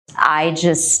I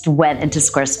just went into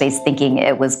Squarespace thinking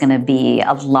it was going to be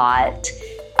a lot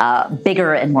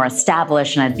bigger and more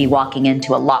established, and I'd be walking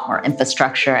into a lot more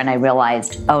infrastructure. And I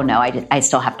realized, oh no, I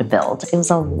still have to build. It was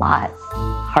a lot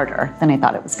harder than I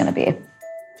thought it was going to be.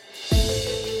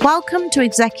 Welcome to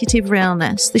Executive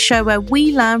Realness, the show where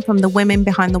we learn from the women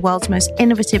behind the world's most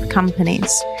innovative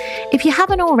companies. If you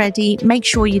haven't already, make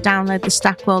sure you download the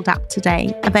Stackworld app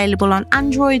today, available on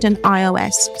Android and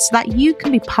iOS, so that you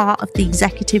can be part of the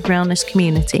Executive Realness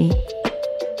community.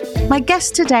 My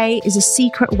guest today is a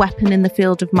secret weapon in the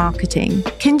field of marketing.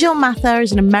 Kinjil Mathur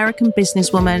is an American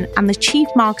businesswoman and the Chief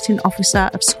Marketing Officer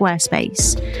of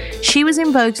Squarespace. She was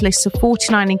in Vogue's list of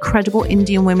 49 incredible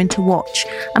Indian women to watch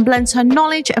and blends her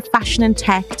knowledge of fashion and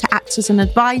tech to act as an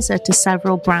advisor to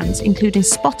several brands, including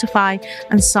Spotify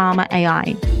and Sama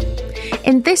AI.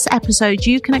 In this episode,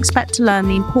 you can expect to learn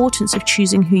the importance of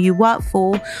choosing who you work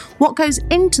for, what goes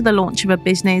into the launch of a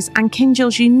business, and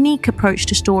Kinjil's unique approach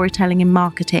to storytelling in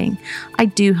marketing. I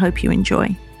do hope you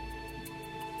enjoy.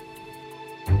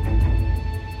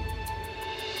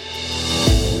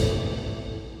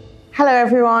 Hello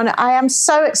everyone, I am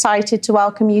so excited to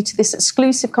welcome you to this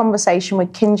exclusive conversation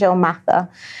with Kinjil Mathur.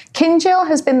 Kinjil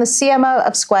has been the CMO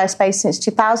of Squarespace since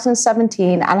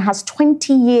 2017 and has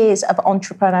 20 years of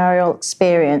entrepreneurial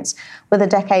experience, with a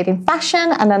decade in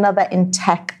fashion and another in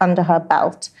tech under her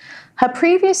belt. Her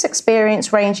previous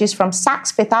experience ranges from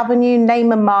Saks Fifth Avenue,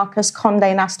 Neiman Marcus,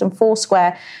 Condé Nast and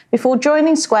Foursquare, before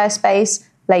joining Squarespace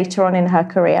later on in her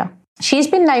career. She's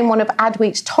been named one of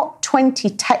Adweek's top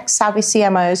 20 tech-savvy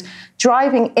CMOs,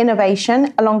 driving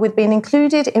innovation, along with being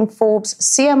included in Forbes'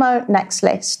 CMO Next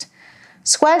list.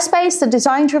 Squarespace, the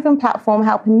design-driven platform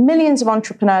helping millions of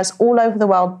entrepreneurs all over the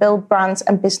world build brands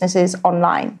and businesses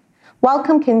online.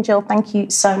 Welcome, Kinjil. Thank you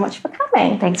so much for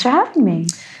coming. Thanks for having me.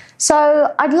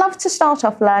 So I'd love to start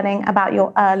off learning about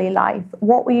your early life.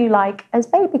 What were you like as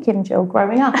baby Kinjil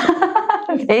growing up?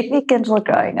 Baby Kinjil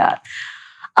growing up.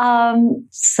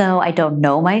 So I don't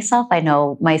know myself. I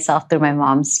know myself through my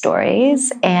mom's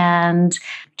stories, and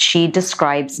she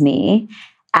describes me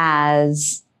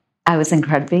as I was an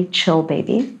incredibly chill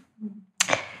baby.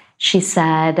 She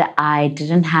said I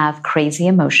didn't have crazy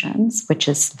emotions, which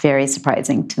is very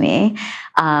surprising to me.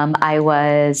 I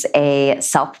was a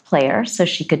self-player, so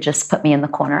she could just put me in the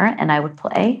corner and I would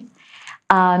play.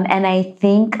 And I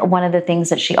think one of the things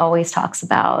that she always talks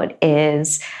about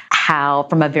is how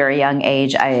from a very young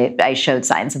age, I showed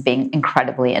signs of being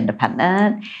incredibly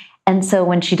independent. And so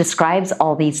when she describes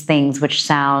all these things, which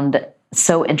sound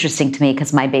so interesting to me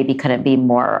because my baby couldn't be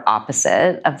more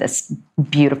opposite of this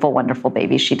beautiful, wonderful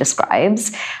baby she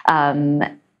describes,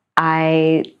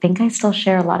 I think I still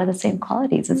share a lot of the same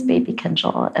qualities as baby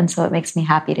Kinjil. And so it makes me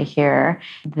happy to hear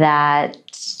that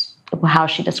how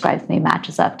she describes me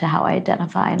matches up to how I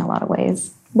identify in a lot of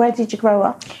ways. Where did you grow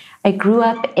up? I grew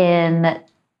up in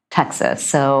Texas.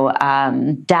 So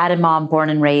dad and mom born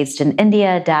and raised in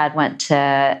India. Dad went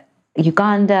to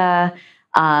Uganda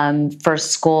for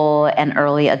school and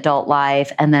early adult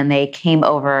life. And then they came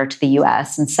over to the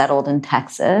US and settled in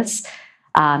Texas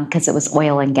because it was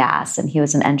oil and gas. And he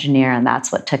was an engineer, and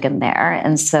that's what took him there.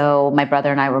 And so my brother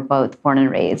and I were both born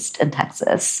and raised in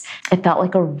Texas. It felt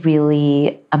like a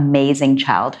really amazing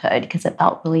childhood because it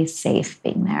felt really safe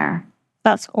being there.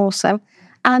 That's awesome.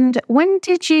 And when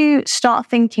did you start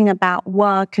thinking about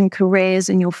work and careers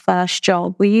in your first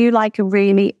job? Were you like a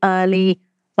really early,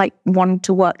 wanting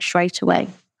to work straight away?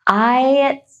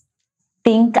 I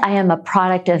think I am a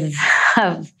product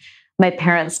of my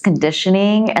parents'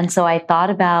 conditioning. And so I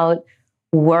thought about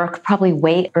work probably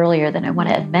way earlier than I want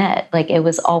to admit. It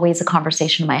was always a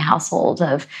conversation in my household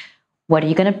of, what are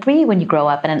you going to be when you grow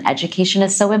up? And an education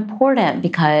is so important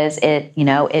because it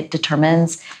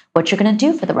determines what you're going to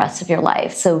do for the rest of your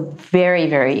life. So very,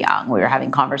 very young, we were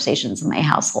having conversations in my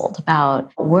household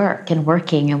about work and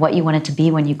working and what you wanted to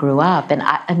be when you grew up. And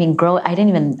I didn't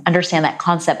even understand that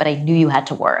concept, but I knew you had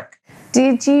to work.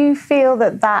 Did you feel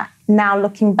that now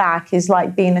looking back is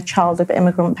like being a child of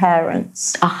immigrant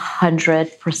parents?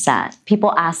 100%.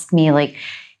 People ask me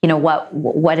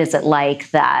what is it like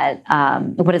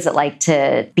what is it like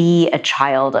to be a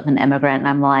child of an immigrant? And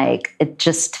I'm like, it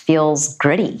just feels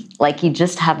gritty. You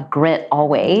just have grit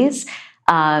always.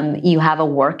 You have a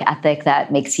work ethic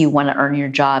that makes you want to earn your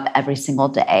job every single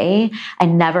day. I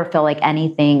never feel like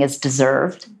anything is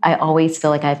deserved. I always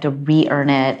feel like I have to re-earn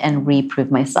it and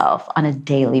re-prove myself on a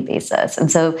daily basis.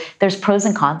 And so there's pros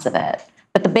and cons of it.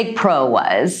 But the big pro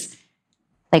was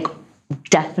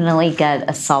definitely get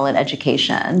a solid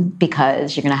education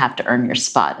because you're going to have to earn your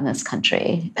spot in this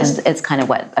country. And it's kind of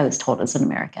what I was told as an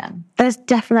American. There's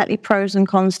definitely pros and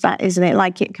cons to that, isn't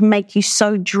it? It can make you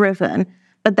so driven,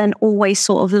 but then always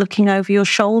sort of looking over your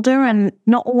shoulder and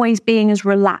not always being as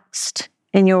relaxed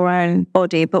in your own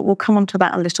body. But we'll come on to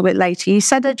that a little bit later. You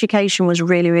said education was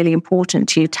really, really important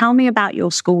to you. Tell me about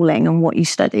your schooling and what you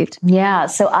studied. Yeah.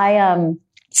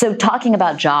 So talking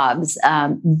about jobs,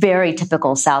 very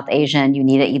typical South Asian, you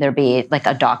need to either be like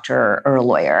a doctor or a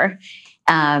lawyer.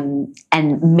 And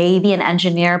maybe an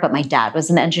engineer, but my dad was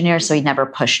an engineer, so he never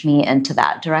pushed me into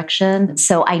that direction.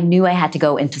 So I knew I had to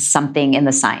go into something in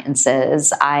the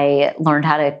sciences. I learned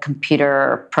how to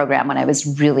computer program when I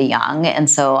was really young. And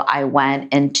so I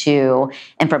went into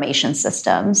information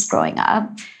systems growing up.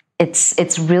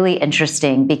 It's really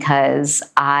interesting because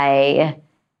I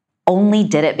only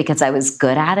did it because I was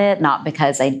good at it, not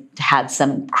because I had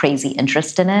some crazy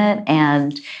interest in it.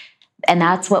 And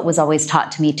that's what was always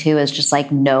taught to me too, is just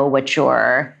like know what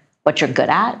you're good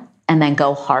at and then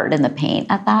go hard in the paint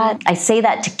at that. I say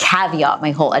that to caveat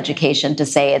my whole education to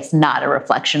say it's not a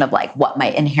reflection of like what my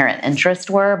inherent interests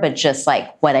were, but just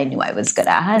like what I knew I was good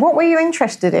at. What were you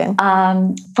interested in?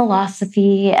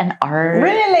 Philosophy and art.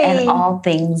 Really? And all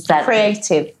things that...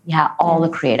 Creative. Yeah, all the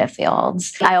creative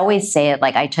fields. I always say it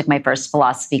like I took my first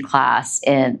philosophy class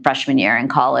in freshman year in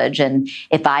college. And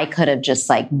if I could have just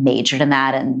like majored in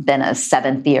that and been a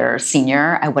 7th year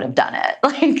senior, I would have done it.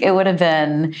 Like it would have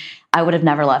been... I would have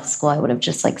never left school. I would have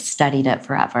just like studied it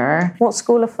forever. What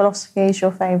school of philosophy is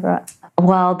your favorite?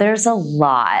 Well, there's a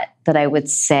lot that I would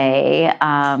say, but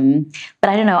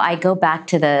I don't know. I go back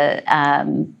to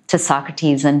to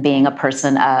Socrates and being a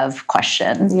person of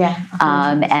question,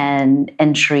 and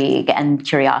intrigue and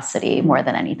curiosity more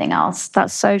than anything else.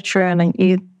 That's so true, and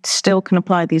you still can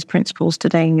apply these principles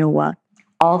today in your work.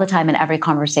 All the time in every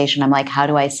conversation, I'm like, how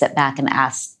do I sit back and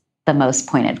ask the most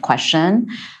pointed question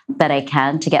that I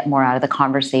can to get more out of the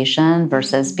conversation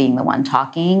versus being the one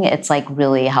talking? It's like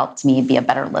really helped me be a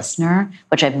better listener,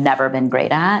 which I've never been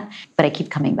great at, but I keep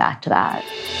coming back to that.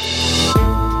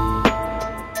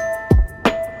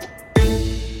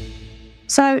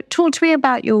 So talk to me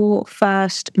about your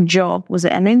first job. Was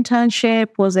it an internship?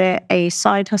 Was it a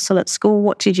side hustle at school?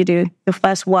 What did you do? Your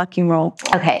first working role?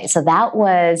 Okay, so that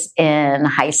was in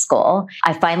high school.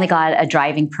 I finally got a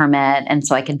driving permit, and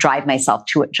so I could drive myself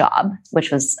to a job,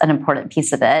 which was an important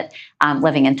piece of it.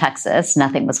 Living in Texas,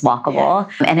 nothing was walkable.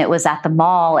 Yeah. And it was at the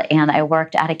mall, and I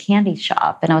worked at a candy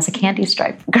shop, and I was a candy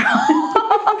stripe girl.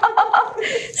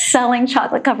 Selling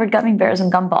chocolate-covered gummy bears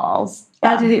and gumballs.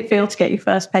 How did it feel to get your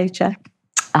first paycheck?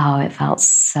 Oh, it felt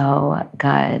so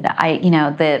good.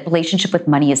 The relationship with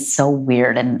money is so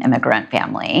weird in an immigrant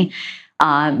family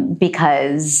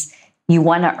because you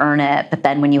want to earn it, but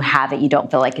then when you have it, you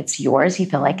don't feel like it's yours. You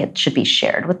feel like it should be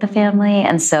shared with the family.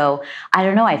 And so, I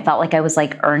don't know, I felt like I was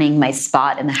like earning my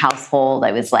spot in the household.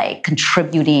 I was like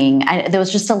contributing. There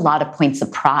was just a lot of points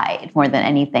of pride more than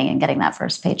anything in getting that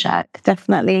first paycheck.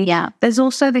 Definitely. Yeah. There's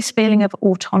also this feeling of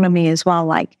autonomy as well.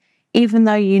 Like, even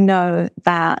though you know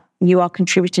that you are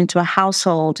contributing to a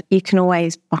household, you can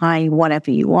always buy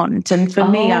whatever you want. And for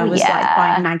me, I was like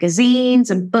buying magazines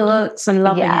and books and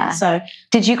loving it. So,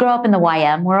 did you grow up in the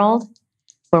YM world,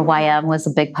 where YM was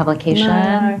a big publication?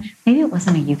 No. Maybe it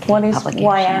wasn't a UK publication.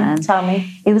 What is YM? Tell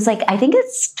me. It was like, I think it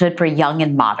stood for Young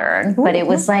and Modern, but it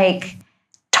was like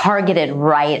targeted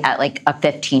right at like a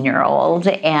 15-year-old.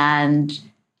 And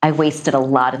I wasted a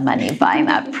lot of money buying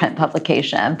that print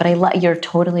publication. But you're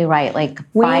totally right. Like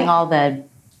buying all the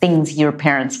things your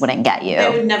parents wouldn't get you. They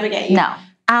would never get you. No.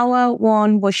 Our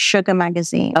one was Sugar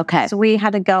magazine. Okay. So we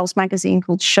had a girls magazine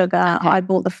called Sugar. Okay. I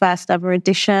bought the first ever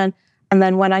edition. And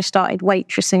then when I started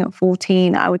waitressing at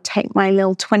 14, I would take my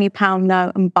little £20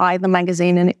 note and buy the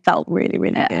magazine. And it felt really,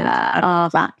 really good. I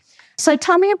love that. So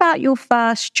tell me about your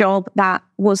first job that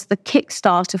was the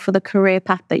Kickstarter for the career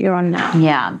path that you're on now.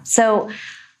 Yeah. So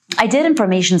I did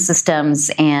information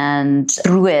systems, and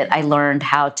through it, I learned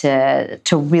how to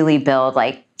really build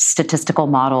like statistical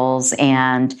models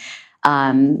and,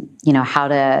 how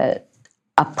to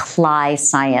apply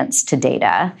science to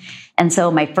data. And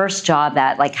so my first job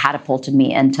that like catapulted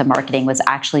me into marketing was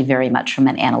actually very much from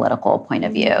an analytical point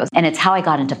of view. And it's how I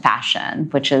got into fashion,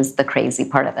 which is the crazy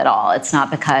part of it all. It's not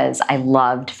because I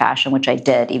loved fashion, which I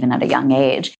did even at a young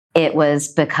age. It was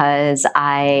because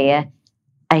I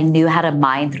knew how to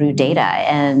mine through data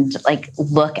and like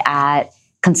look at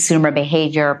consumer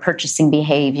behavior, purchasing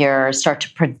behavior, start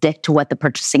to predict what the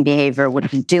purchasing behavior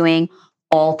would be doing,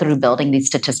 all through building these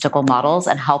statistical models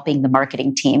and helping the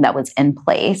marketing team that was in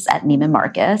place at Neiman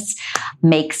Marcus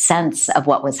make sense of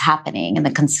what was happening in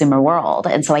the consumer world.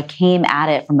 And so I came at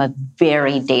it from a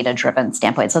very data-driven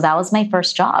standpoint. So that was my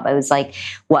first job. I was like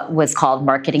what was called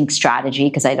marketing strategy,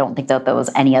 because I don't think that there was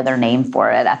any other name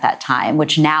for it at that time,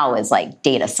 which now is like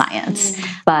data science.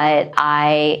 But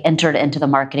I entered into the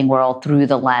marketing world through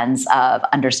the lens of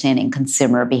understanding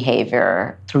consumer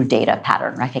behavior through data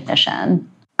pattern recognition.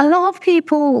 A lot of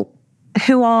people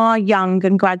who are young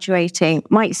and graduating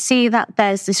might see that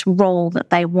there's this role that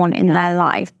they want in their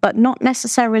life, but not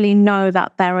necessarily know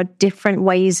that there are different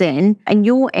ways in. And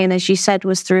your in, as you said,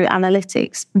 was through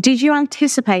analytics. Did you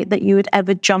anticipate that you would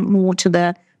ever jump more to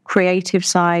the creative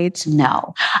side?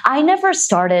 No, I never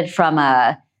started from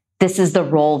this is the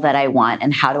role that I want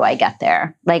and how do I get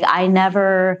there? Like I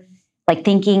never... like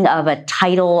thinking of a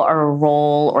title or a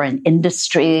role or an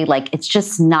industry, like it's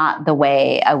just not the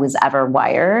way I was ever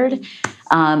wired.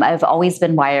 I've always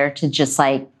been wired to just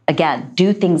like, again,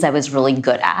 do things I was really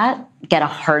good at, get a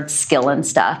hard skill and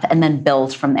stuff, and then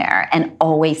build from there and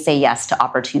always say yes to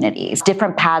opportunities.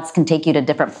 Different paths can take you to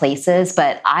different places,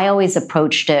 but I always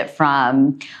approached it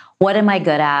from what am I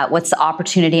good at? What's the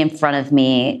opportunity in front of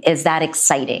me? Is that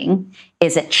exciting?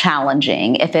 Is it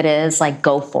challenging? If it is, like,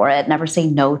 go for it. Never say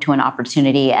no to an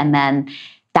opportunity. And then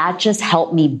that just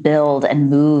helped me build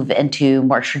and move into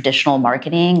more traditional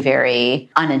marketing very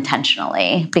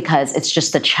unintentionally, because it's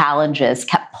just the challenges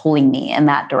kept pulling me in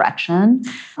that direction.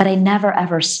 But I never,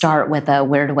 ever start with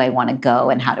where do I want to go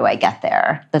and how do I get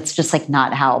there? That's just like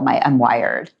not how I'm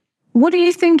wired. What do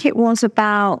you think it was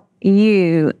about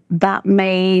you that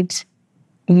made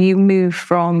you move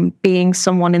from being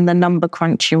someone in the number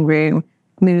crunching room,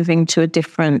 moving to a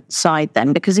different side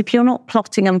then? Because if you're not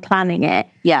plotting and planning it,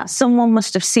 someone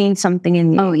must have seen something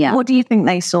in you. Oh, yeah. What do you think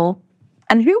they saw?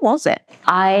 And who was it?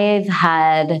 I've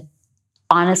had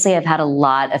a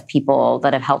lot of people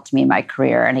that have helped me in my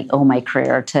career, and I owe my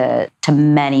career to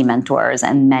many mentors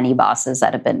and many bosses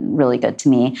that have been really good to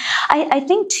me. I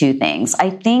think two things.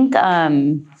 I think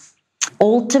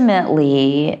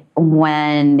ultimately,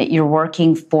 when you're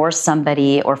working for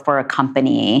somebody or for a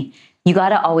company, you got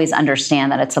to always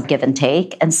understand that it's a give and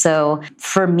take. And so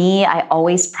for me, I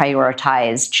always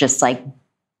prioritize just like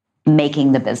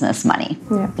making the business money,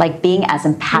 like being as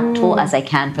impactful as I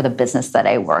can for the business that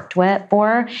I worked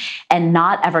for, and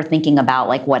not ever thinking about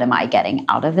like, what am I getting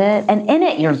out of it? And in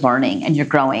it, you're learning and you're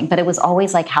growing, but it was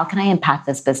always like, how can I impact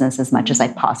this business as much as I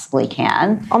possibly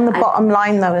can? On the bottom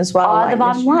line though, as well. On the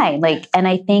bottom line. Like, and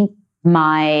I think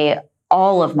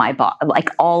all of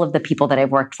the people that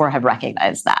I've worked for have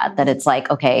recognized that it's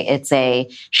like, okay,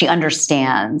 she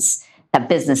understands that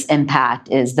business impact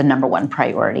is the number one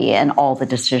priority and all the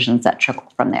decisions that trickle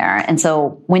from there. And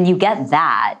so when you get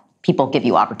that, people give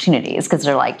you opportunities because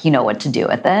they're like, you know what to do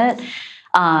with it.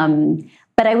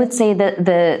 But I would say that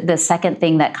the second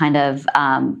thing that kind of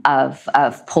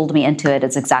pulled me into it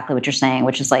is exactly what you're saying,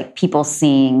 which is like people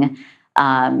seeing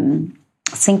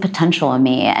potential in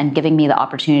me and giving me the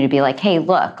opportunity to be like, hey,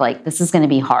 look, like this is going to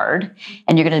be hard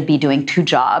and you're going to be doing two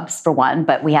jobs for one,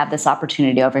 but we have this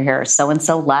opportunity over here.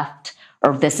 So-and-so left,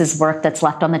 or this is work that's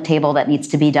left on the table that needs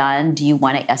to be done. Do you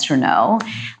want it? Yes or no?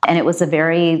 And it was a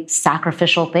very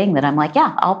sacrificial thing that I'm like,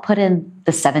 yeah, I'll put in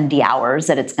the 70 hours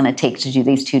that it's going to take to do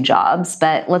these two jobs,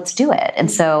 but let's do it. And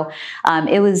so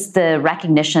it was the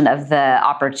recognition of the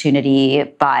opportunity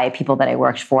by people that I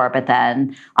worked for, but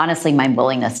then honestly, my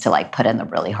willingness to like put in the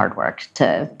really hard work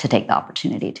to take the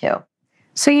opportunity too.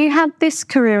 So you had this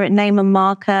career at Neiman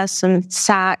Marcus and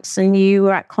Saks, and you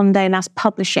were at Condé Nast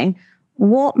Publishing.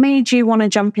 What made you want to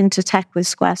jump into tech with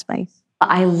Squarespace?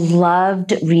 I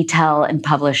loved retail and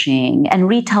publishing, and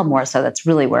retail more so. That's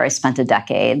really where I spent a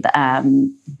decade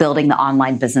building the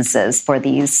online businesses for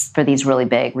these really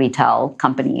big retail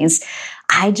companies.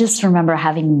 I just remember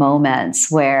having moments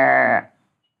where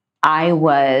I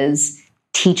was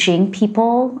teaching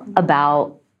people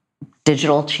about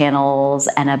digital channels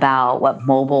and about what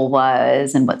mobile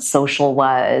was and what social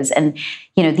was. And,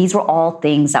 you know, these were all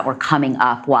things that were coming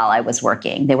up while I was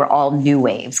working. They were all new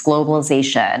waves,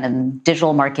 globalization and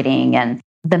digital marketing. And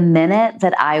the minute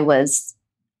that I was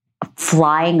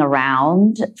flying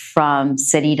around from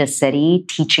city to city,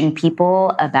 teaching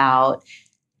people about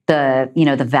the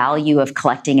value of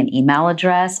collecting an email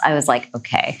address, I was like,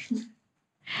 okay,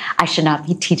 I should not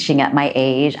be teaching at my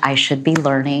age. I should be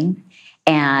learning.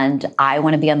 And I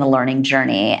want to be on the learning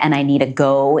journey, and I need to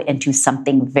go into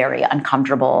something very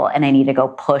uncomfortable, and I need to go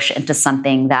push into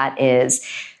something that is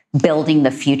building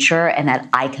the future and that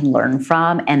I can learn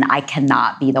from, and I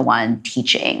cannot be the one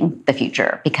teaching the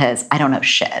future because I don't know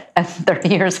shit. I'm 30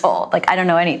 years old. Like, I don't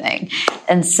know anything.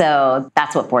 And so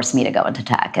that's what forced me to go into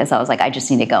tech, is I was like, I just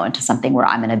need to go into something where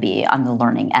I'm going to be on the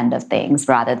learning end of things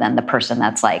rather than the person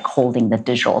that's like holding the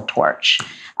digital torch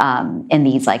in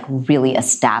these like really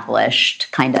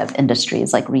established kind of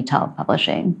industries like retail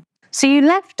publishing. So you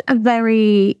left a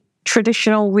very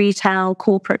traditional retail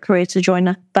corporate career to join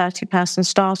a 30-person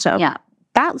startup. Yeah.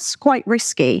 That's quite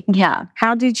risky. Yeah.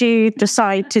 How did you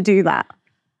decide to do that?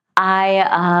 I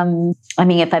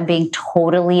mean, if I'm being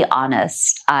totally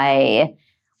honest, I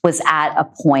was at a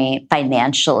point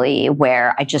financially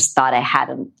where I just thought I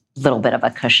had a little bit of a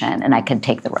cushion and I could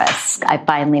take the risk. I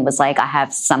finally was like, I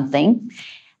have something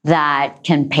that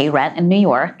can pay rent in New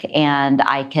York, and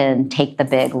I can take the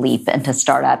big leap into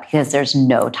startup because there's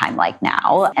no time like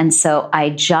now. And so I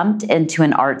jumped into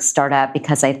an art startup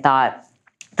because I thought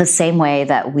the same way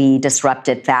that we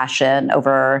disrupted fashion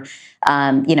over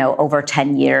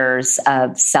 10 years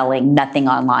of selling nothing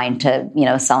online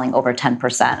to, selling over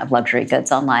 10% of luxury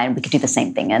goods online, we could do the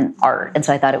same thing in art. And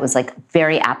so I thought it was like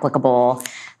very applicable.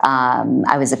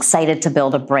 I was excited to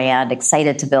build a brand,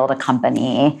 excited to build a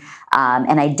company.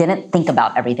 And I didn't think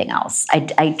about everything else.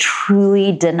 I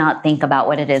truly did not think about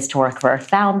what it is to work for a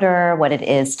founder, what it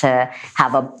is to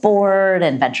have a board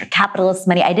and venture capitalist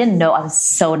money. I didn't know. I was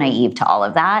so naive to all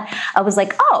of that. I was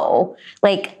like, oh,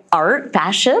 like art,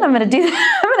 fashion, I'm going to do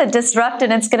that. I'm going to disrupt,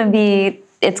 and it's going to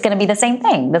be the same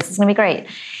thing. This is going to be great.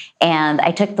 And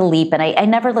I took the leap, and I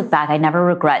never look back. I never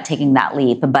regret taking that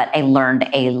leap, but I learned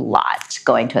a lot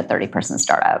going to a 30-person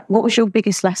startup. What was your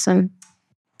biggest lesson?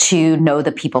 To know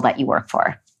the people that you work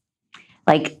for.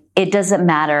 Like, it doesn't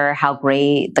matter how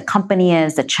great the company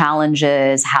is, the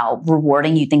challenges, how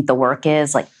rewarding you think the work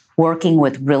is, like working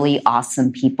with really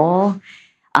awesome people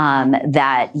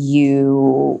that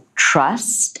you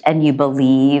trust and you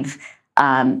believe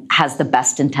has the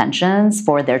best intentions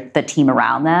for the team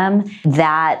around them,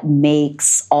 that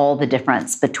makes all the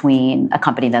difference between a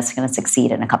company that's going to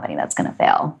succeed and a company that's going to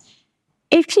fail.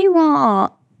 If you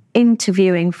are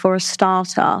interviewing for a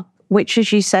startup, which,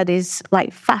 as you said, is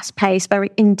like fast-paced, very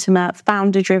intimate,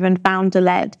 founder-driven,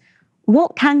 founder-led,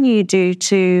 what can you do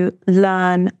to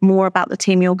learn more about the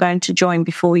team you're going to join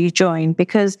before you join?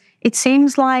 Because it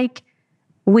seems like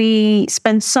we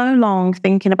spend so long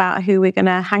thinking about who we're going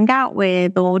to hang out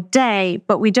with or date,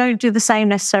 but we don't do the same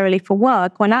necessarily for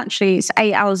work, when actually it's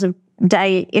 8 hours a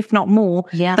day, if not more,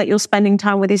 that you're spending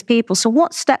time with these people. So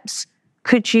what steps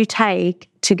could you take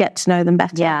to get to know them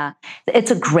better? Yeah,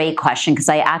 it's a great question, because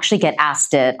I actually get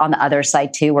asked it on the other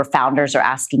side too, where founders are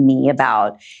asking me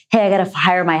about, hey, I got to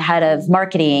hire my head of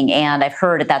marketing, and I've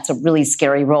heard that that's a really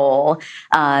scary role.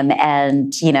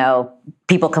 And,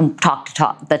 people can talk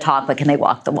the talk, but can they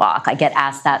walk the walk? I get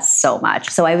asked that so much.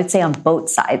 So I would say on both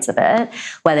sides of it,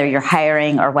 whether you're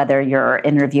hiring or whether you're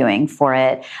interviewing for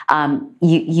it,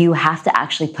 you have to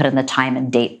actually put in the time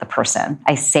and date the person.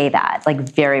 I say that like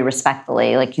very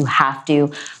respectfully, like you have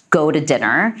to go to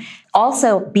dinner.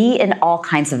 Also, be in all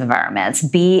kinds of environments.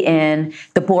 Be in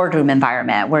the boardroom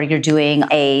environment where you're doing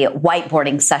a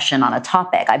whiteboarding session on a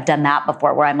topic. I've done that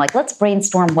before, where I'm like, let's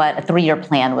brainstorm what a 3-year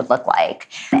plan would look like.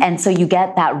 And so you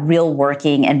get that real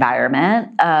working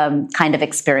environment kind of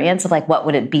experience of like, what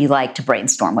would it be like to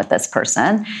brainstorm with this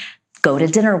person? Go to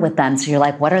dinner with them. So you're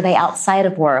like, what are they outside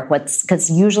of work? Because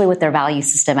usually what their value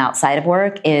system outside of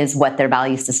work is what their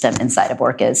value system inside of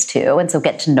work is too. And so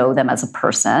get to know them as a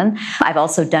person. I've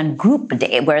also done group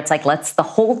day where it's like, the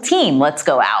whole team, let's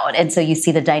go out. And so you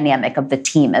see the dynamic of the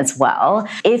team as well.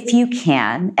 If you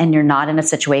can, and you're not in a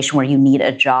situation where you need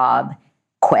a job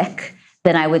quick,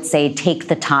 then I would say take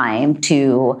the time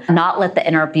to not let the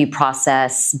interview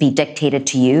process be dictated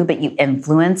to you, but you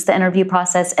influence the interview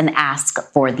process and ask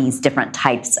for these different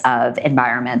types of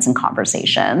environments and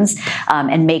conversations,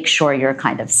 and make sure you're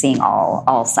kind of seeing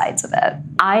all sides of it.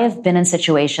 I have been in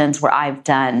situations where I've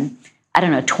done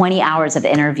 20 hours of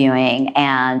interviewing,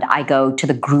 and I go to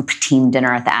the group team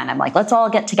dinner at the end. I'm like, let's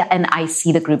all get together. And I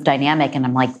see the group dynamic, and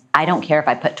I'm like, I don't care if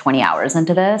I put 20 hours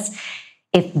into this.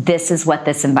 If this is what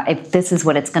it's going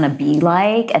to be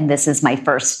like, and this is my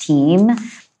first team,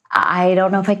 I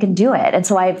don't know if I can do it. And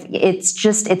so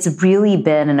it's really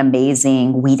been an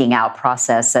amazing weeding out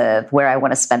process of where I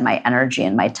want to spend my energy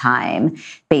and my time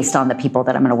based on the people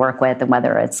that I'm going to work with and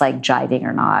whether it's like jiving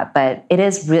or not. But it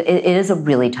is a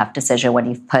really tough decision when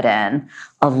you've put in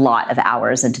a lot of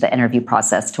hours into the interview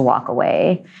process to walk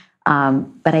away.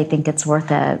 But I think it's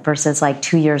worth it versus like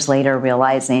 2 years later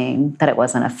realizing that it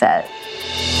wasn't a fit.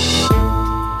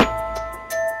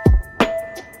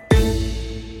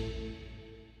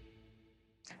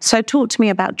 So talk to me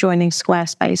about joining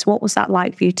Squarespace. What was that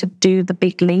like for you to do the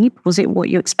big leap? Was it what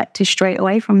you expected straight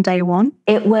away from day one?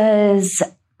 It was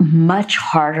much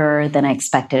harder than I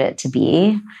expected it to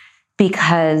be,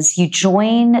 because you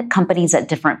join companies at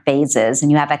different phases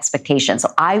and you have expectations. So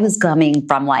I was coming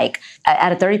from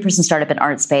at a 30-person startup in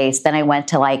art space. Then I went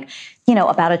to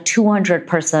about a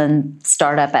 200-person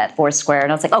startup at Foursquare.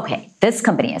 And I was like, okay, this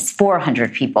company is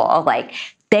 400 people.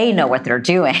 They know what they're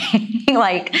doing. I'm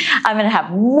going to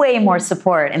have way more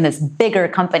support in this bigger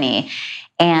company.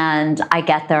 And I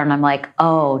get there and I'm like,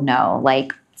 oh no,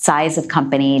 size of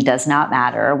company does not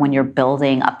matter. When you're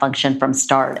building a function from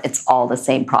start, it's all the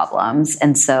same problems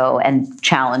and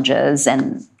challenges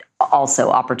and also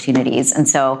opportunities. And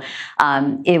so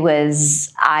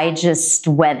I just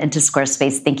went into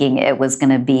Squarespace thinking it was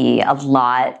going to be a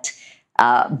lot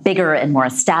bigger and more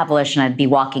established, and I'd be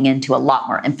walking into a lot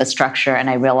more infrastructure. And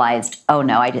I realized, oh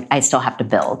no, I still have to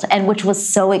build, and which was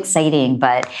so exciting.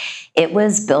 But it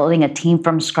was building a team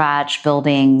from scratch,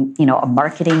 building, a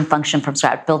marketing function from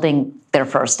scratch, building their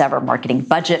first ever marketing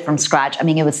budget from scratch. I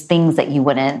mean, it was things that you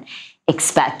wouldn't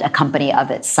expect a company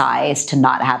of its size to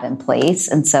not have in place.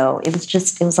 And so it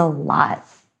was a lot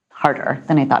harder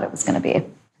than I thought it was going to be.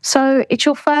 So it's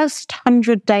your first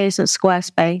 100 days at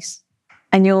Squarespace,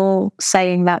 and you're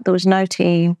saying that there was no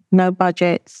team, no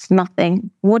budgets,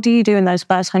 nothing. What do you do in those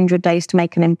first 100 days to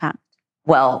make an impact?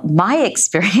 Well, my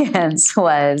experience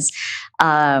was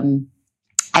I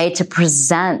had to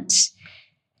present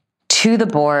to the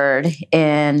board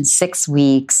in 6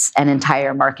 weeks an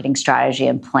entire marketing strategy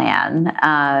and plan.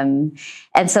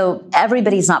 And so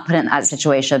everybody's not put in that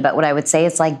situation. But what I would say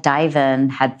is dive in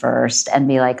head first and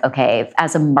be like, okay,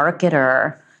 as a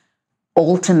marketer,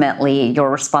 ultimately your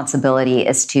responsibility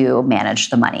is to manage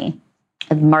the money.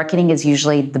 And marketing is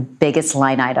usually the biggest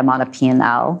line item on a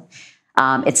P&L.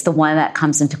 It's the one that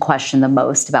comes into question the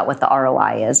most about what the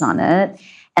ROI is on it.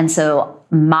 And so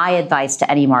my advice to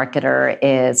any marketer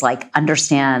is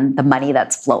understand the money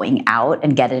that's flowing out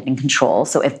and get it in control.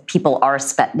 So if people are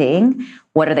spending,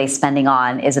 what are they spending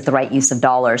on? Is it the right use of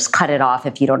dollars? Cut it off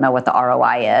if you don't know what the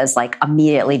ROI is.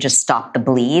 Immediately just stop the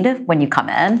bleed when you come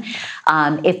in.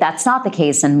 If that's not the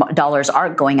case and dollars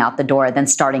aren't going out the door, then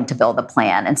starting to build a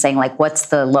plan and saying what's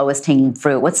the lowest hanging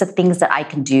fruit? What's the things that I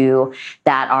can do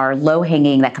that are low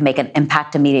hanging that can make an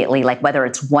impact immediately? Whether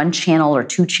it's one channel or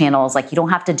two channels, you don't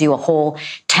have to do a whole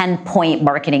 10-point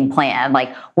marketing plan.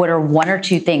 What are one or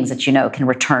two things that can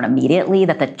return immediately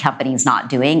that the company's not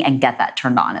doing, and get that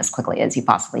turned on as quickly as you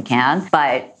possibly can.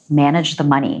 But manage the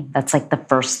money. That's the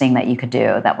first thing that you could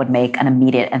do that would make an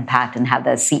immediate impact, and have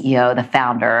the CEO, the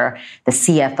founder, the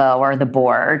CFO, or the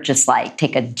board just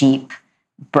take a deep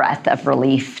breath of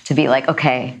relief to be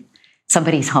okay,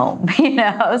 somebody's home,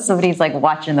 somebody's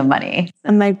watching the money.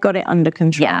 And they've got it under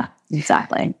control. Yeah,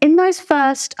 exactly. In those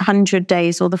first 100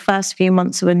 days or the first few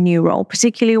months of a new role,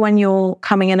 particularly when you're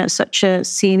coming in at such a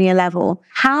senior level,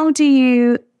 how do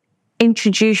you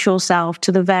introduce yourself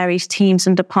to the various teams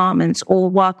and departments, or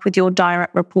work with your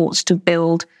direct reports to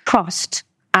build trust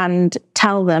and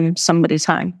tell them somebody's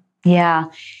home? Yeah.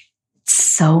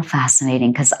 So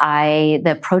fascinating, because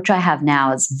the approach I have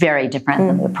now is very different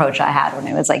than the approach I had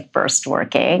when I was first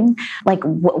working.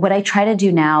 What I try to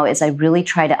do now is I really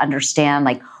try to understand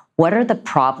what are the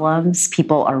problems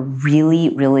people are really,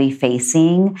 really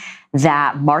facing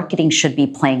that marketing should be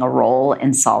playing a role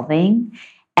in solving.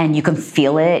 And you can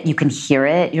feel it, you can hear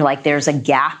it. You're there's a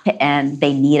gap and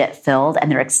they need it filled,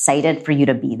 and they're excited for you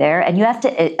to be there. And you have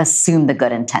to assume the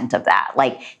good intent of that.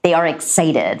 They are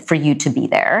excited for you to be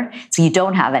there. So you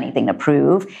don't have anything to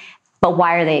prove. But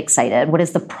why are they excited? What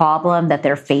is the problem that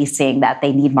they're facing that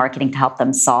they need marketing to help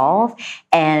them solve?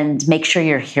 And make sure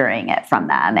you're hearing it from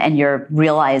them. And you're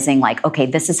realizing okay,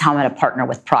 this is how I'm going to partner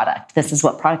with product. This is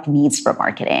what product needs for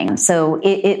marketing. So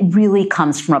it really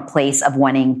comes from a place of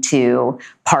wanting to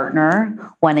partner,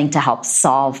 wanting to help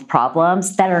solve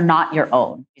problems that are not your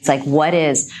own. It's what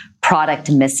is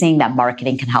product missing that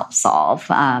marketing can help solve?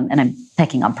 And I'm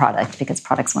picking on product because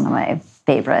product's one of my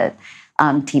favorite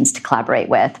teams to collaborate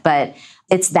with. But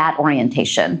it's that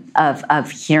orientation of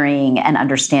hearing and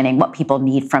understanding what people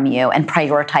need from you and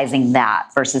prioritizing that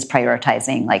versus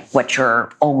prioritizing what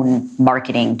your own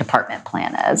marketing department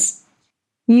plan is.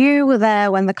 You were there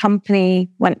when the company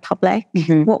went public.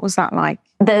 Mm-hmm. What was that like?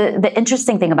 The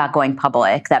interesting thing about going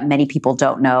public that many people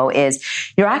don't know is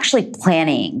you're actually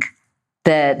planning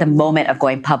the moment of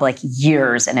going public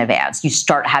years in advance. You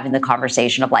start having the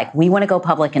conversation of we want to go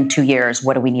public in 2 years.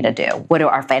 What do we need to do? What do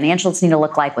our financials need to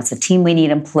look like? What's the team we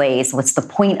need in place? What's the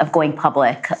point of going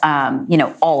public?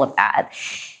 All of that.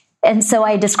 And so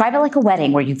I describe it like a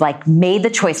wedding where you've like made the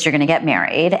choice you're going to get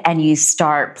married, and you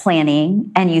start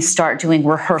planning and you start doing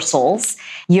rehearsals.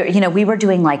 We were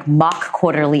doing like mock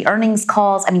quarterly earnings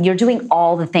calls. I mean, you're doing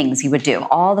all the things you would do,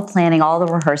 all the planning, all the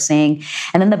rehearsing.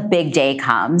 And then the big day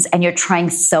comes and you're trying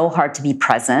so hard to be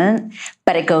present,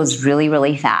 but it goes really,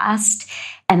 really fast.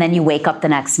 And then you wake up the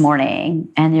next morning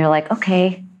and you're like,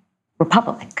 okay, we're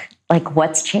public. Like,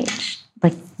 what's changed?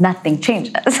 Like, nothing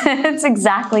changes. It's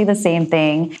exactly the same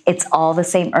thing. It's all the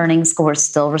same earnings. We're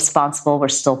still responsible. We're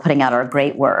still putting out our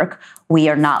great work. We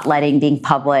are not letting being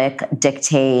public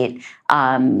dictate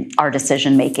our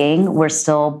decision making. We're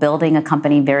still building a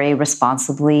company very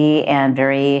responsibly and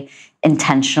very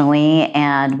intentionally.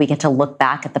 And we get to look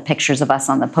back at the pictures of us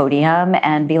on the podium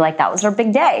and be like, that was our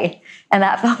big day. And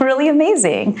that felt really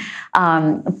amazing.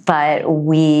 But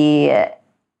we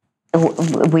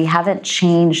haven't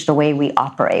changed the way we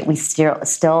operate. We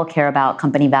still care about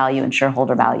company value and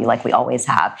shareholder value like we always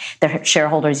have. The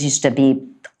shareholders used to be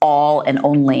all and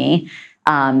only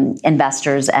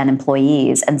investors and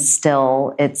employees, and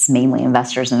still it's mainly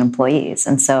investors and employees.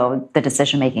 And so the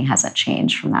decision-making hasn't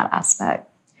changed from that aspect.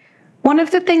 One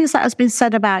of the things that has been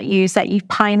said about you is that you've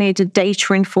pioneered a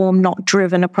data-informed, not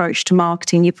driven approach to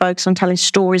marketing. You focus on telling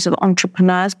stories of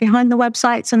entrepreneurs behind the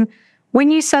websites. And when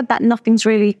you said that nothing's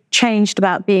really changed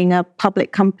about being a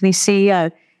public company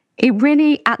CEO, it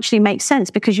really actually makes sense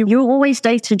because you're always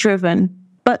data-driven,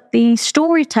 but the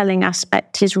storytelling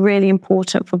aspect is really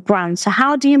important for brands. So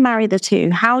how do you marry the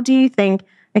two? How do you think,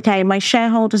 okay, my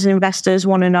shareholders and investors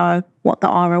want to know what the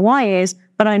ROI is,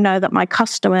 but I know that my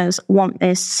customers want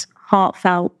this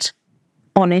heartfelt,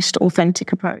 honest,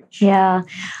 authentic approach? Yeah,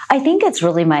 I think it's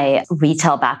really my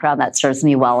retail background that serves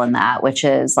me well in that, which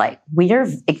is like, we are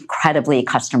incredibly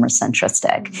customer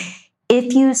centristic.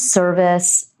 If you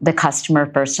service the customer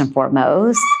first and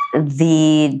foremost,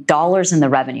 the dollars and the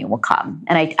revenue will come.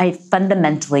 And I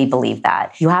fundamentally believe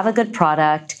that. You have a good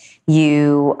product,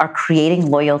 you are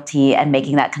creating loyalty and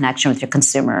making that connection with your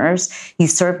consumers. You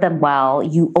serve them well.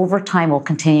 You, over time, will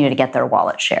continue to get their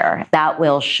wallet share. That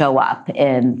will show up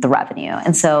in the revenue.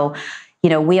 And so,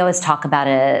 we always talk about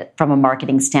it from a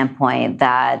marketing standpoint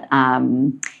that,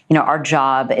 our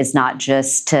job is not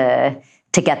just to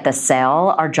get the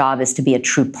sale. Our job is to be a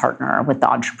true partner with the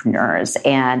entrepreneurs.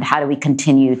 And how do we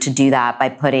continue to do that? By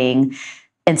putting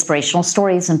inspirational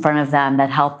stories in front of them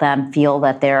that help them feel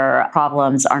that their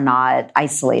problems are not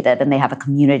isolated and they have a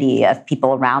community of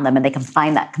people around them and they can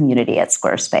find that community at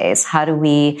Squarespace. How do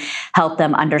we help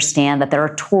them understand that there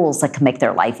are tools that can make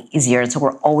their life easier? And so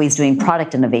we're always doing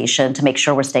product innovation to make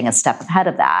sure we're staying a step ahead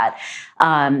of that.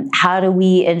 How do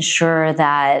we ensure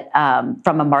that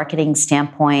from a marketing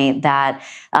standpoint that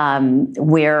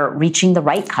we're reaching the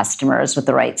right customers with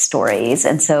the right stories?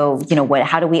 And so,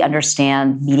 how do we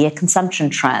understand media consumption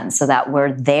trends so that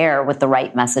we're there with the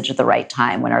right message at the right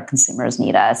time when our consumers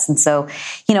need us? And so,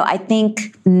 I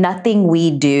think nothing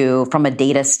we do from a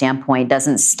data standpoint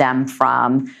doesn't stem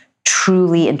from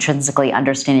truly intrinsically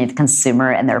understanding the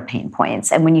consumer and their pain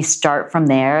points. And when you start from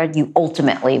there, you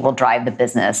ultimately will drive the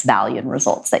business value and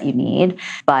results that you need.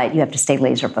 But you have to stay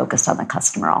laser focused on the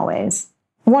customer always.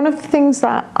 One of the things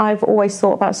that I've always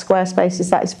thought about Squarespace is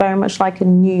that it's very much like a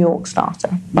New York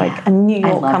startup, like a New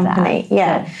York company. That.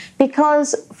 Yeah,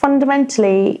 because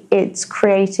fundamentally it's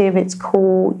creative, it's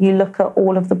cool. You look at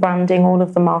all of the branding, all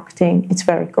of the marketing, it's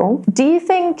very cool. Do you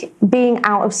think being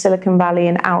out of Silicon Valley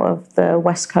and out of the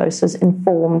West Coast has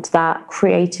informed that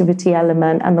creativity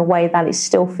element and the way that it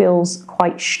still feels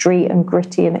quite street and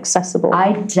gritty and accessible?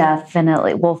 I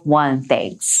definitely,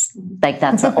 thanks. Like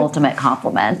that's the ultimate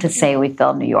compliment to say we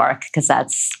feel New York, because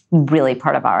that's really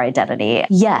part of our identity.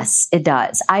 Yes, it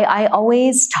does. I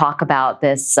always talk about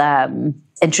this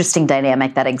interesting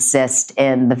dynamic that exists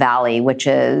in the Valley, which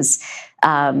is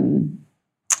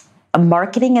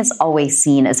marketing is always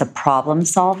seen as a problem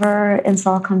solver in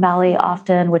Silicon Valley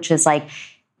often, which is like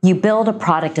you build a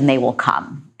product and they will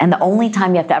come. And the only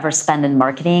time you have to ever spend in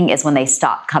marketing is when they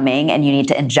stop coming and you need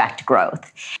to inject growth.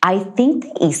 I think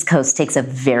the East Coast takes a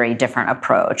very different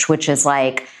approach, which is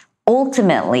like,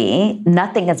 ultimately,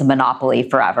 nothing is a monopoly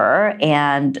forever,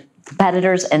 and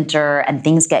competitors enter and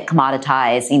things get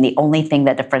commoditized, and the only thing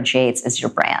that differentiates is your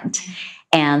brand.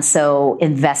 And so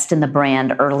invest in the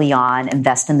brand early on,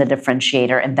 invest in the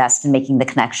differentiator, invest in making the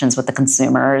connections with the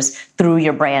consumers through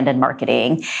your brand and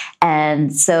marketing.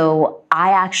 And so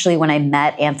I actually, when I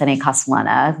met Anthony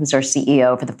Castellana, who's our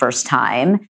CEO for the first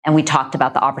time, and we talked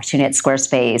about the opportunity at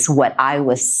Squarespace, what I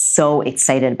was so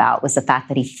excited about was the fact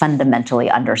that he fundamentally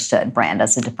understood brand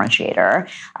as a differentiator.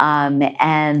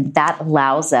 And that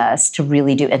allows us to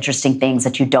really do interesting things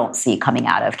that you don't see coming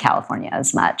out of California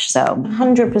as much. So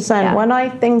 100%. Yeah. When I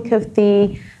think of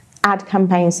the ad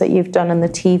campaigns that you've done and the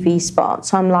TV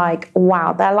spots, I'm like,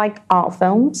 wow, they're like art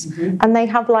films, and they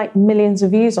have like millions of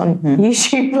views on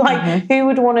YouTube. Like, who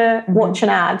would want to watch an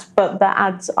ad? But the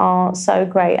ads are so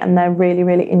great, and they're really,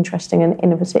 really interesting and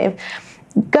innovative.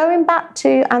 Going back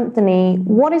to Anthony,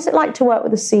 what is it like to work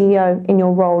with a CEO in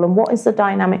your role, and what is the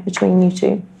dynamic between you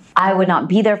two? I would not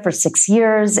be there for 6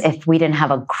 years if we didn't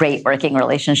have a great working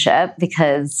relationship,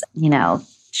 because,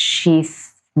 Chief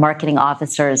Marketing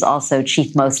Officer is also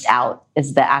Chief Most Out,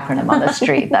 is the acronym on the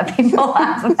street that people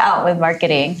laugh about with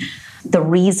marketing. The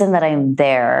reason that I'm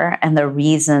there and the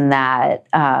reason that,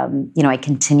 I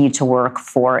continue to work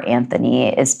for Anthony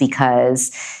is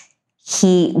because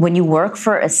when you work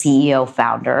for a CEO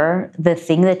founder, the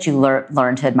thing that you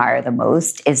learn to admire the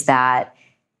most is that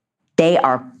they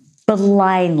are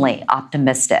blindly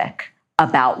optimistic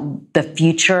about the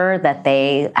future that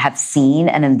they have seen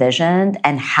and envisioned,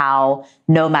 and how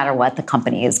no matter what, the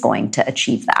company is going to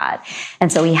achieve that.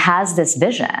 And so he has this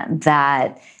vision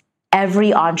that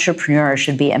every entrepreneur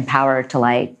should be empowered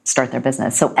to start their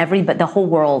business. So the whole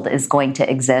world is going to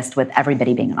exist with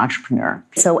everybody being an entrepreneur.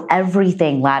 So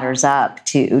everything ladders up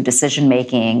to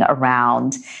decision-making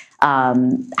around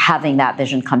having that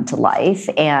vision come to life.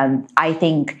 And I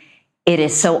think it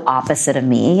is so opposite of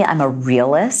me. I'm a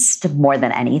realist more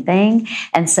than anything.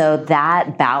 And so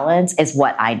that balance is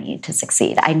what I need to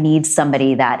succeed. I need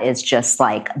somebody that is just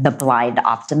like the blind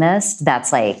optimist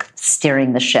that's like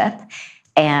steering the ship,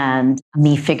 and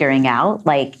me figuring out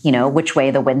which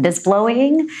way the wind is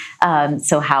blowing.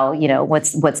 So how,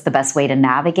 what's the best way to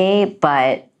navigate,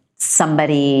 but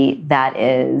somebody that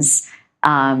is,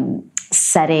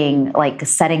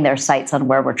 setting their sights on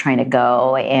where we're trying to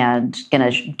go and going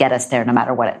to get us there no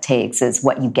matter what it takes is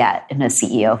what you get in a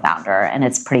CEO founder. And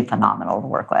it's pretty phenomenal to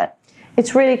work with.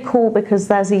 It's really cool because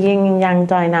there's a yin and yang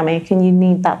dynamic, and you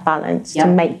need that balance to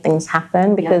make things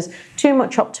happen, because too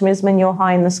much optimism and you're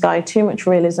high in the sky, too much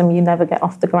realism, you never get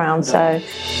off the ground. So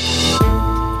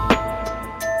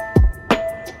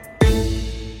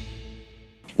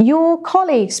your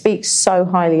colleague speaks so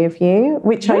highly of you,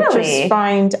 which I just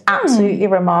find absolutely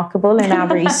remarkable in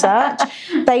our research.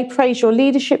 They praise your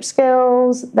leadership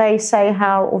skills. They say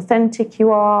how authentic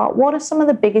you are. What are some of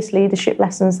the biggest leadership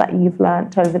lessons that you've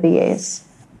learned over the years?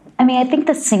 I think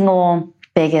the single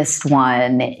biggest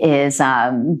one is,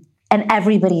 and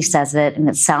everybody says it, and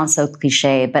it sounds so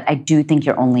cliche, but I do think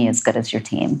you're only as good as your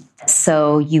team.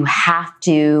 So you have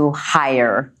to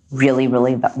hire really,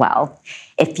 really well.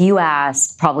 If you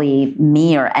ask probably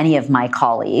me or any of my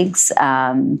colleagues,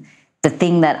 the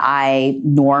thing that I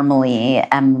normally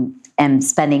am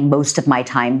spending most of my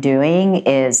time doing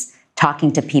is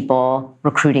talking to people,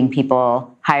 recruiting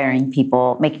people, hiring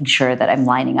people, making sure that I'm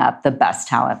lining up the best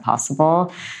talent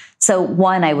possible. So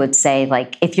one, I would say,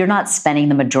 if you're not spending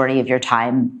the majority of your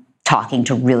time talking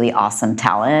to really awesome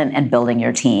talent and building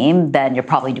your team, then you're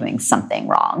probably doing something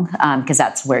wrong, because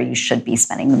that's where you should be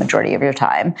spending the majority of your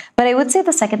time. But I would say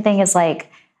the second thing is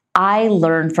I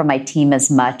learn from my team as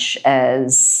much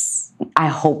as I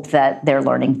hope that they're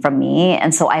learning from me.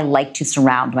 And so I like to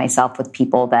surround myself with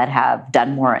people that have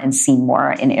done more and seen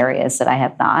more in areas that I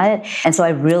have not. And so I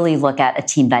really look at a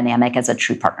team dynamic as a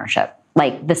true partnership.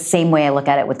 The same way I look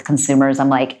at it with consumers,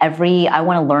 I'm I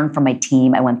want to learn from my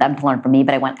team. I want them to learn from me,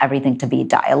 but I want everything to be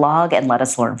dialogue and let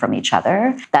us learn from each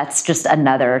other. That's just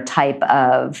another type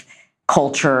of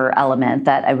culture element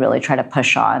that I really try to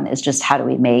push on, is just how do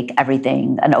we make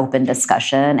everything an open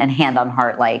discussion, and hand on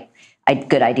heart,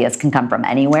 good ideas can come from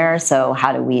anywhere. So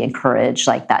how do we encourage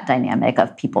that dynamic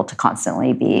of people to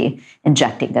constantly be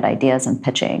injecting good ideas and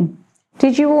pitching?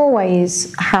 Did you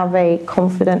always have a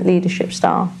confident leadership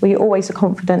style? Were you always a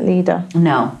confident leader?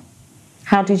 No.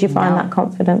 How did you find that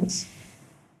confidence?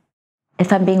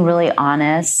 If I'm being really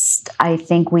honest, I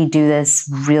think we do this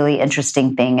really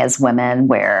interesting thing as women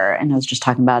where, and I was just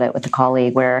talking about it with a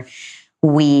colleague, where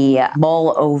we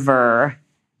mull over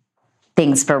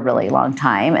things for a really long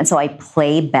time. And so I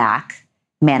play back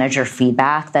manager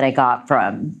feedback that I got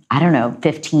from,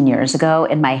 15 years ago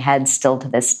in my head still to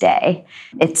this day.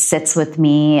 It sits with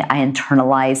me. I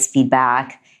internalize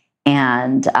feedback,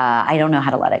 and I don't know how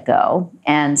to let it go.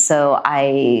 And so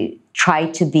I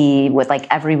try to be, with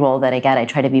every role that I get, I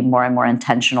try to be more and more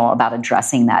intentional about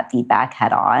addressing that feedback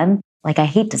head on. I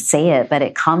hate to say it, but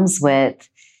it comes with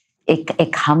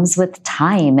it comes with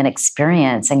time and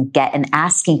experience and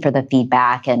asking for the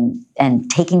feedback and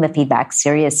taking the feedback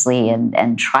seriously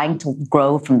and trying to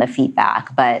grow from the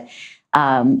feedback. But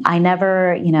I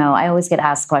never, I always get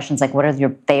asked questions like, what are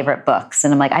your favorite books?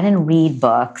 And I'm like, I didn't read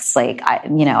books. Like,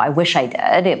 I wish I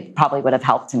did. It probably would have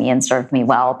helped me and served me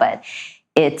well. But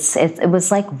it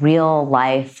was like real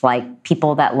life, like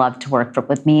people that loved to work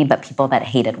with me, but people that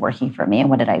hated working for me. And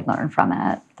what did I learn from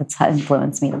it? That's how it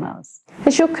influenced me the most.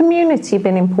 Has your community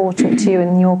been important to you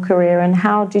in your career, and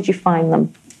how did you find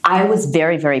them? I was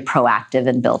very, very proactive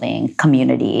in building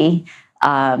community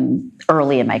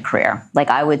early in my career. Like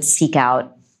I would seek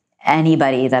out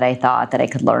anybody that I thought that I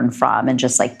could learn from and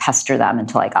just like pester them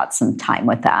until I got some time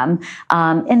with them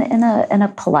in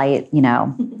a polite,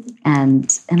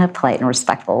 and in a polite and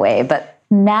respectful way. But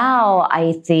now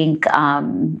I think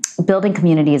building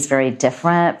community is very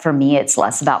different. For me, it's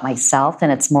less about myself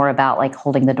and it's more about like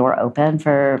holding the door open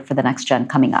for the next gen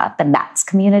coming up. And that's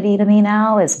community to me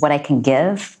now, is what I can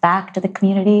give back to the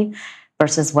community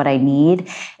versus what I need.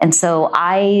 And so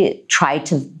I try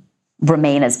to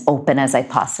remain as open as I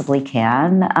possibly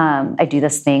can. I do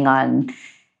this thing on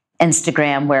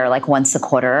Instagram where like once a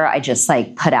quarter, I just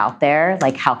like put out there,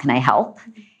 like, how can I help?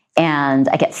 And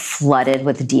I get flooded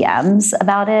with DMs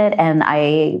about it. And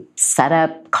I set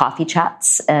up coffee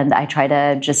chats and I try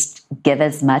to just give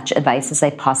as much advice as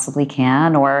I possibly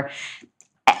can, or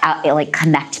like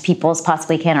connect people as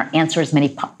possibly can, or answer as many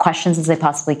questions as I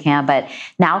possibly can. But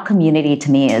now community to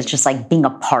me is just like being a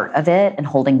part of it and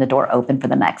holding the door open for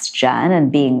the next gen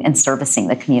and servicing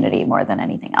the community more than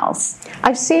anything else.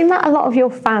 I've seen that a lot of your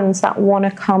fans that want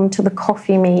to come to the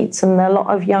coffee meets, and a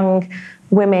lot of young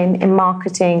women in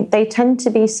marketing, they tend to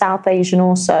be South Asian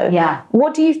also. Yeah.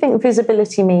 What do you think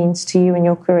visibility means to you in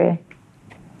your career?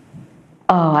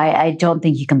 Oh, I don't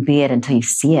think you can be it until you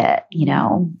see it,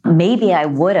 Maybe I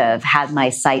would have had my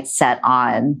sights set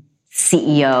on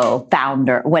CEO,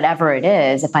 founder, whatever it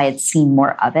is, if I had seen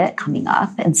more of it coming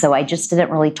up. And so I just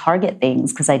didn't really target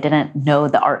things because I didn't know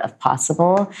the art of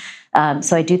possible.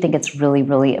 So I do think it's really,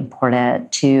 really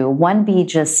important to, one, be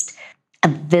just a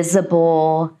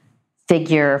visible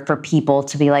figure for people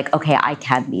to be like, okay, I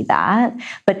can be that.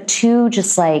 But two,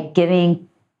 just like giving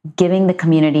the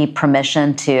community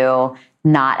permission to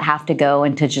not have to go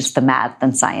into just the math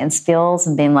and science fields,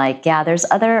 and being like, yeah, there's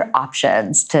other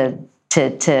options to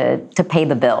pay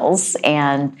the bills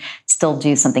and still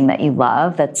do something that you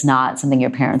love. That's not something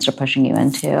your parents are pushing you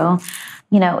into.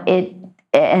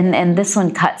 And this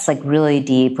one cuts like really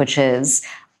deep, which is,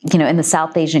 in the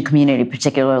South Asian community,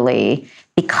 particularly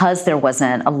because there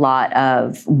wasn't a lot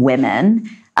of women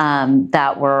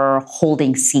that were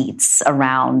holding seats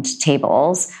around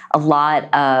tables. A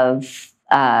lot of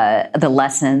the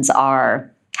lessons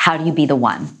are, how do you be the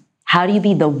one? How do you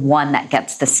be the one that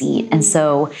gets the seat? And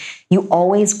so you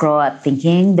always grow up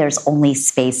thinking there's only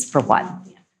space for one.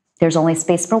 There's only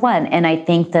space for one. And I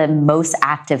think the most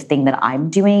active thing that I'm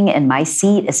doing in my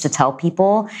seat is to tell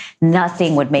people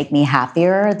nothing would make me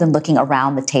happier than looking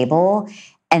around the table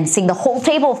and seeing the whole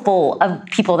table full of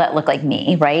people that look like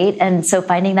me, right? And so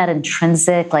finding that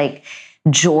intrinsic like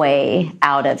joy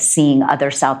out of seeing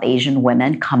other South Asian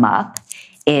women come up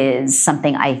is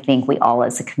something I think we all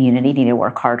as a community need to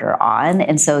work harder on.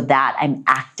 And so that I'm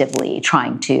actively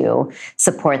trying to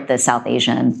support the South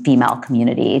Asian female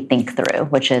community think through,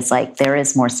 which is like, there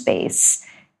is more space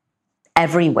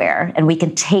everywhere, and we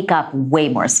can take up way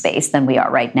more space than we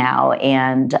are right now.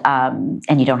 And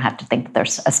you don't have to think that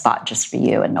there's a spot just for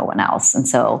you and no one else. And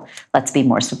so let's be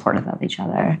more supportive of each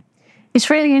other. It's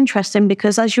really interesting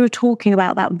because as you were talking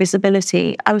about that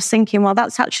visibility, I was thinking, well,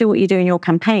 that's actually what you do in your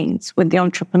campaigns with the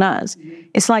entrepreneurs.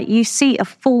 It's like you see a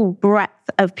full breadth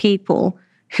of people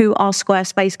who are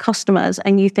Squarespace customers,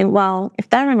 and you think, well, if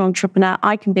they're an entrepreneur,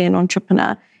 I can be an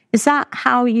entrepreneur. Is that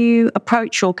how you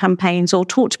approach your campaigns? Or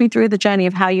talk to me through the journey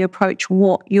of how you approach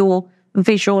what your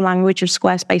visual language of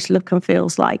Squarespace look and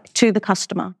feels like to the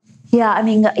customer? Yeah, I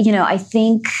mean, I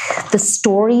think the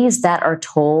stories that are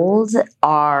told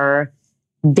are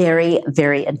very,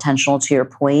 very intentional, to your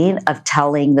point, of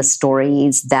telling the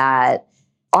stories that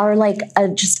are like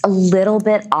just a little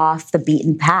bit off the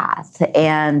beaten path.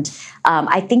 And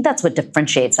I think that's what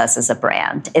differentiates us as a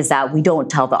brand, is that we don't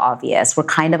tell the obvious. We're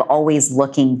kind of always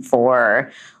looking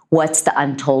for what's the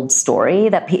untold story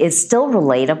that is still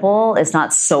relatable, is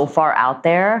not so far out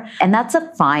there. And that's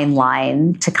a fine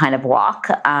line to kind of walk.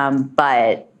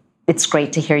 But it's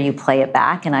great to hear you play it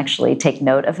back and actually take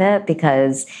note of it,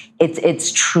 because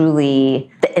it's truly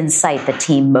the insight the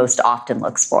team most often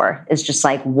looks for, is just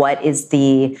like, what is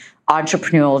the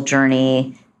entrepreneurial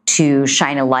journey to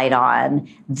shine a light on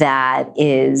that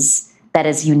is that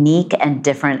is unique and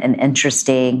different and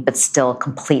interesting, but still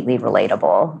completely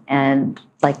relatable. And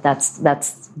like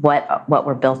that's what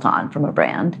we're built on from a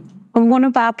brand. And one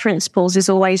of our principles is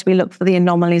always we look for the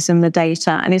anomalies in the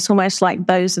data. And it's almost like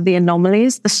those are the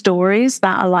anomalies, the stories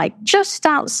that are like just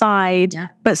outside,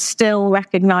 but still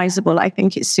recognizable. I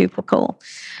think it's super cool.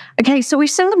 Okay, so we've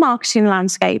seen the marketing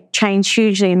landscape change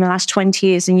hugely in the last 20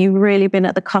 years, and you've really been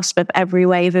at the cusp of every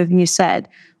wave, as you said.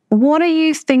 What are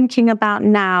you thinking about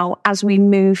now as we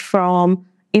move from,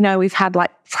 we've had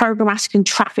like programmatic and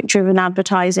traffic-driven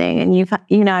advertising, and you've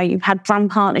had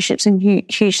brand partnerships and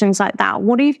huge things like that.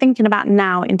 What are you thinking about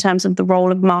now in terms of the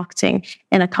role of marketing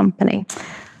in a company?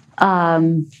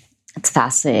 It's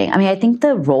fascinating. I mean, I think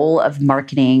the role of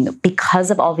marketing, because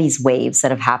of all these waves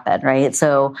that have happened, right?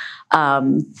 So,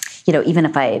 even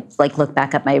if I like look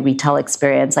back at my retail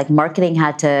experience, like marketing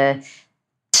had to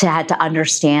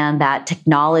understand that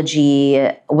technology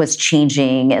was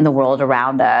changing in the world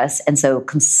around us. And so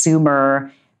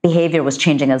consumer behavior was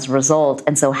changing as a result.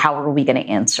 And so how are we going to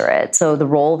answer it? So the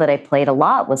role that I played a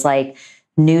lot was like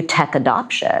new tech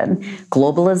adoption.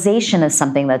 Globalization is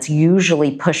something that's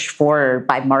usually pushed forward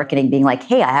by marketing being like,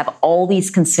 hey, I have all these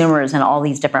consumers in all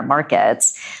these different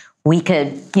markets. We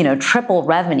could, triple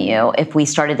revenue if we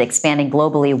started expanding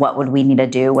globally. What would we need to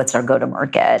do? What's our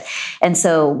go-to-market? And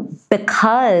so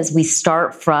because we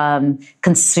start from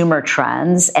consumer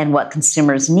trends and what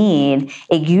consumers need,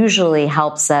 it usually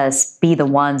helps us be the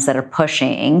ones that are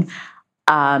pushing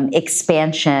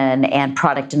expansion and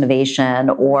product innovation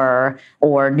or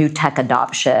new tech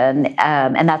adoption.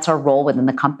 And that's our role within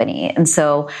the company. And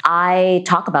so I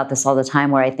talk about this all the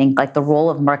time where I think like the role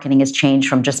of marketing has changed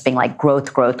from just being like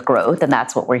growth. And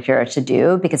that's what we're here to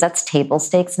do because that's table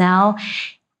stakes now.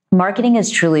 Marketing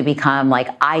has truly become like,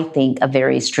 I think, a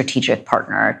very strategic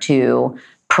partner to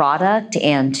product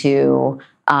and to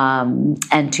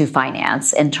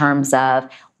finance in terms of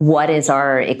what is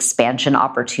our expansion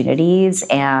opportunities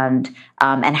and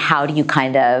how do you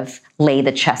kind of lay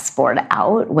the chessboard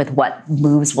out with what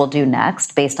moves we'll do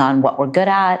next based on what we're good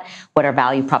at, what our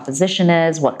value proposition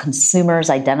is, what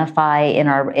consumers identify in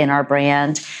our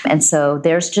brand. And so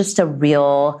there's just a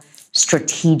real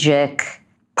strategic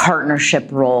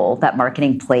partnership role that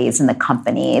marketing plays in the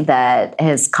company that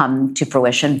has come to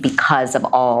fruition because of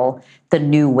all the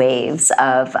new waves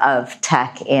of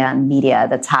tech and media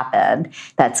that's happened,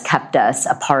 that's kept us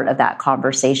a part of that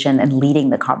conversation and leading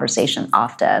the conversation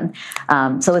often.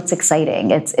 So it's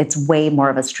exciting. It's way more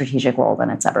of a strategic role than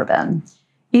it's ever been.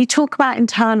 You talk about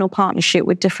internal partnership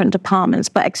with different departments,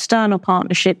 but external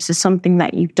partnerships is something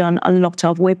that you've done a lot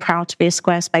of. We're proud to be a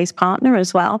Squarespace partner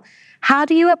as well. How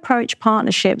do you approach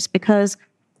partnerships? Because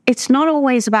it's not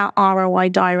always about ROI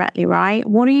directly, right?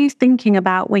 What are you thinking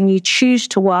about when you choose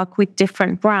to work with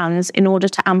different brands in order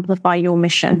to amplify your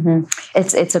mission?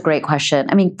 Mm-hmm. It's a great question.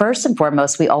 I mean, first and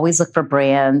foremost, we always look for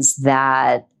brands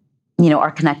that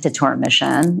are connected to our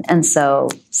mission. And so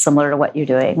similar to what you're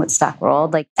doing with Stack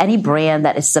World, like any brand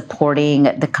that is supporting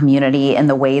the community in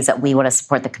the ways that we want to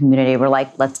support the community, we're like,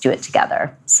 let's do it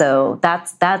together. So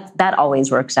that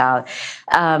always works out.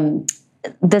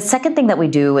 The second thing that we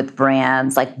do with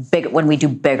brands, when we do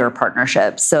bigger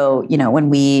partnerships. So, when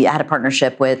we had a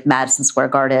partnership with Madison Square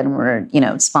Garden, we're,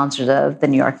 sponsors of the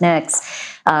New York Knicks.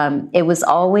 It was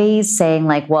always saying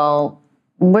like, well,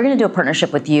 we're going to do a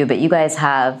partnership with you, but you guys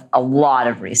have a lot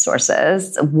of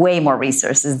resources, way more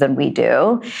resources than we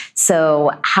do. So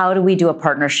how do we do a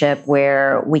partnership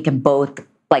where we can both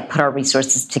put our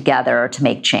resources together to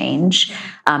make change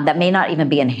that may not even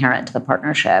be inherent to the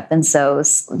partnership? And so,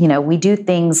 we do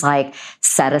things like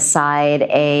set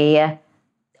aside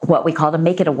what we call the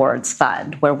Make It Awards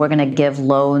Fund, where we're going to give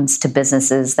loans to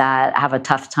businesses that have a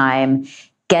tough time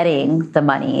getting the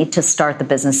money to start the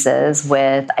businesses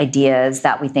with ideas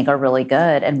that we think are really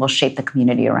good and will shape the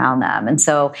community around them. And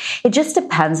so it just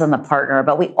depends on the partner,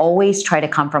 but we always try to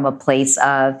come from a place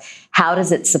of how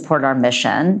does it support our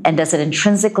mission? And does it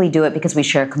intrinsically do it because we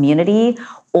share community?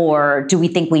 Or do we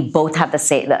think we both have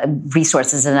the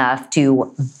resources enough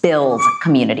to build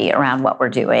community around what we're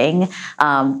doing?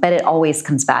 But it always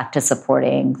comes back to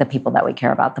supporting the people that we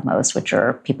care about the most, which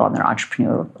are people on their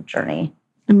entrepreneurial journey.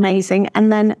 Amazing.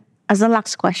 And then as a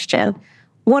last question,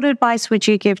 what advice would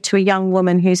you give to a young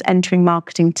woman who's entering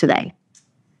marketing today?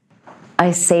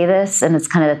 I say this, and it's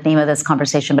kind of the theme of this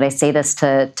conversation, but I say this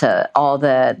to all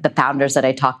the founders that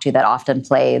I talk to that often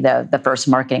play the first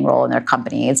marketing role in their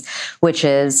companies, which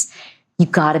is you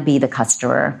got to be the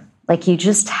customer. You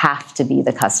just have to be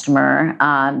the customer.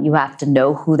 You have to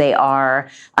know who they are,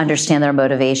 understand their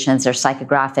motivations, their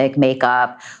psychographic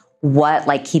makeup, what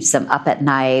like keeps them up at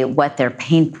night, what their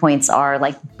pain points are.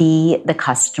 Like, be the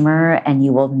customer and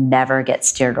you will never get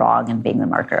steered wrong in being the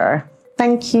marketer.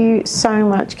 Thank you so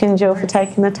much, Kinjil, for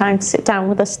taking the time to sit down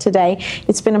with us today.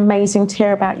 It's been amazing to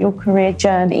hear about your career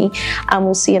journey, and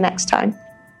we'll see you next time.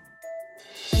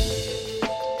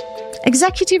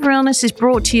 Executive Realness is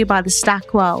brought to you by The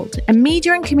Stack World, a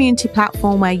media and community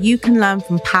platform where you can learn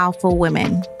from powerful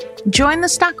women. Join The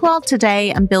Stack World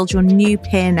today and build your new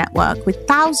peer network with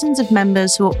thousands of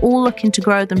members who are all looking to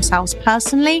grow themselves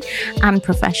personally and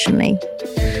professionally.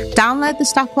 Download the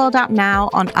Stack World app now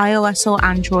on iOS or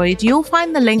Android. You'll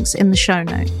find the links in the show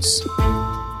notes.